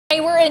Hey,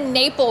 we're in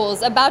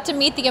Naples, about to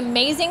meet the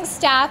amazing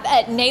staff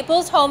at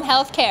Naples Home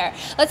Health Care.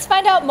 Let's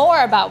find out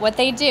more about what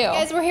they do.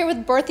 Guys, we're here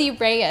with Berthy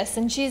Reyes,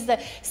 and she's the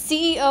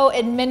CEO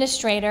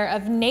Administrator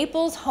of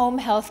Naples Home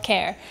Health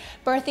Care.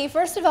 Berthy,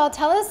 first of all,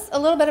 tell us a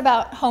little bit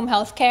about home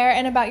health care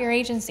and about your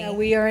agency.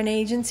 We are an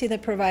agency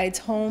that provides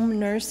home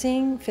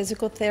nursing,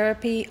 physical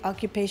therapy,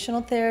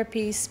 occupational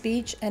therapy,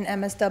 speech, and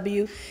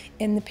MSW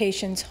in the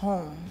patient's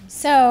home.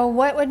 So,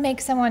 what would make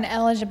someone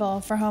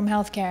eligible for home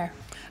health care?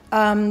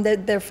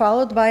 They're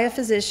followed by a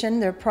physician,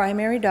 their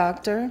primary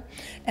doctor,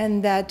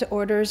 and that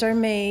orders are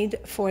made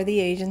for the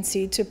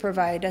agency to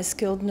provide a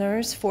skilled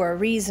nurse for a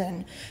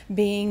reason,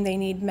 being they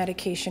need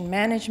medication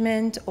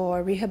management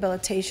or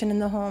rehabilitation in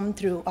the home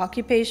through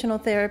occupational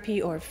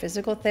therapy or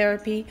physical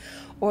therapy,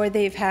 or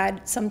they've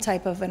had some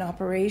type of an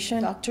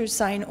operation. Doctors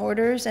sign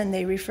orders and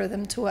they refer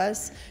them to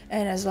us,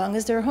 and as long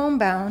as they're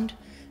homebound,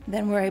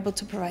 then we're able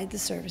to provide the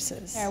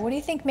services. What do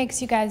you think makes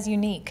you guys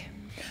unique?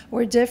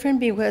 We're different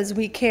because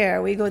we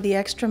care. We go the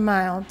extra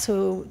mile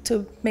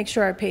to make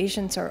sure our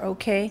patients are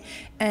okay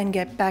and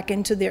get back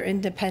into their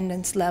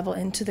independence level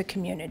into the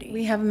community.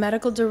 We have a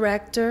medical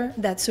director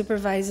that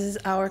supervises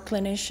our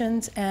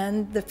clinicians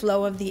and the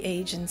flow of the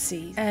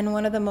agency. And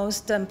one of the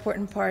most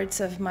important parts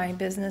of my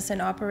business and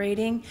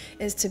operating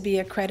is to be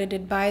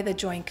accredited by the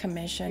Joint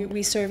Commission.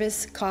 We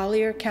service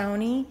Collier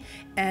County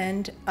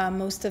and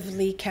most of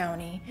Lee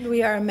County.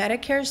 We are a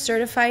Medicare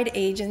certified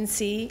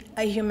agency,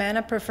 a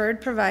Humana preferred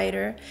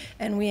provider,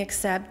 and we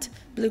accept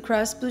Blue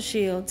Cross Blue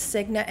Shield,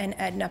 Cigna, and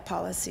Aetna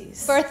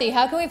policies. Berthy,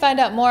 how can we find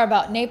out more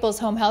about Naples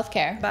Home Health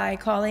Care? By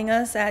calling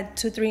us at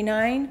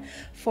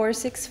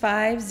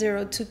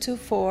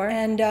 239-465-0224,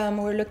 and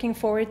we're looking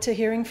forward to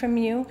hearing from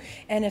you.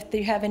 And if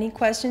you have any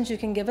questions, you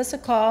can give us a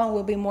call.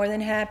 We'll be more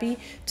than happy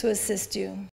to assist you.